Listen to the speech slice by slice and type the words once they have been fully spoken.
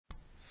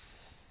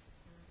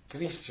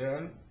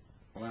Christian,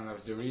 one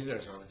of the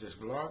readers of this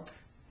blog,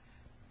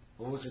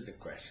 posed the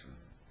question,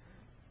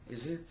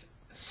 is it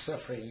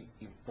suffering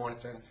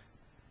important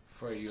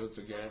for you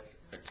to get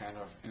a kind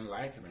of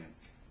enlightenment?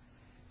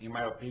 In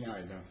my opinion,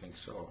 I don't think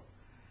so.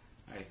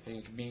 I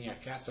think being a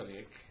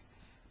Catholic,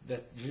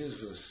 that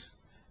Jesus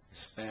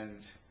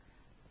spent,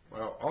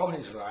 well, all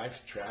his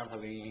life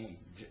traveling,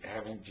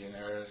 having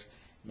dinners,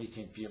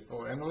 meeting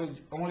people, and we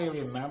only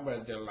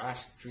remember the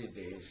last 3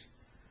 days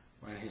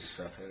when he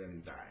suffered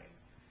and died.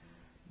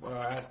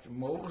 But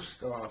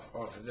most of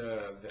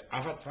the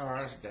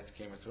avatars that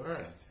came to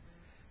Earth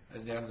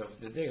at the end of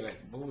the day,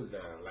 like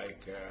Buddha,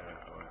 like,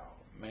 well,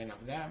 many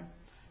of them,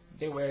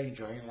 they were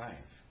enjoying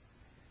life.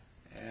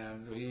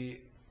 And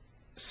we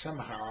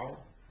somehow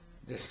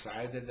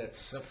decided that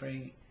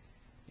suffering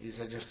is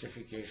a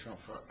justification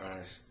for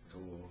us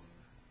to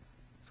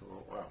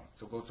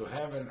go to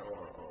heaven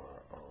or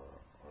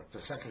to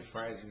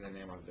sacrifice in the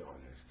name of the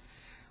others.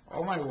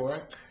 All my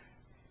work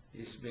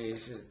is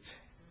based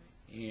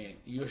in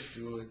you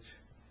should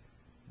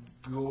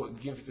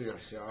give to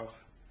yourself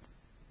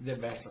the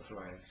best of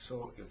life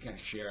so you can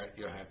share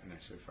your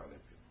happiness with other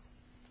people.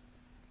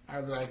 I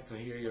would like to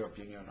hear your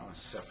opinion on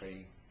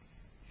suffering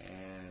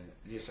and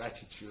this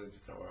attitude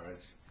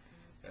towards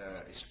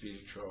the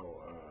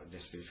spiritual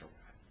path.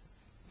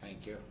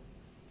 Thank you.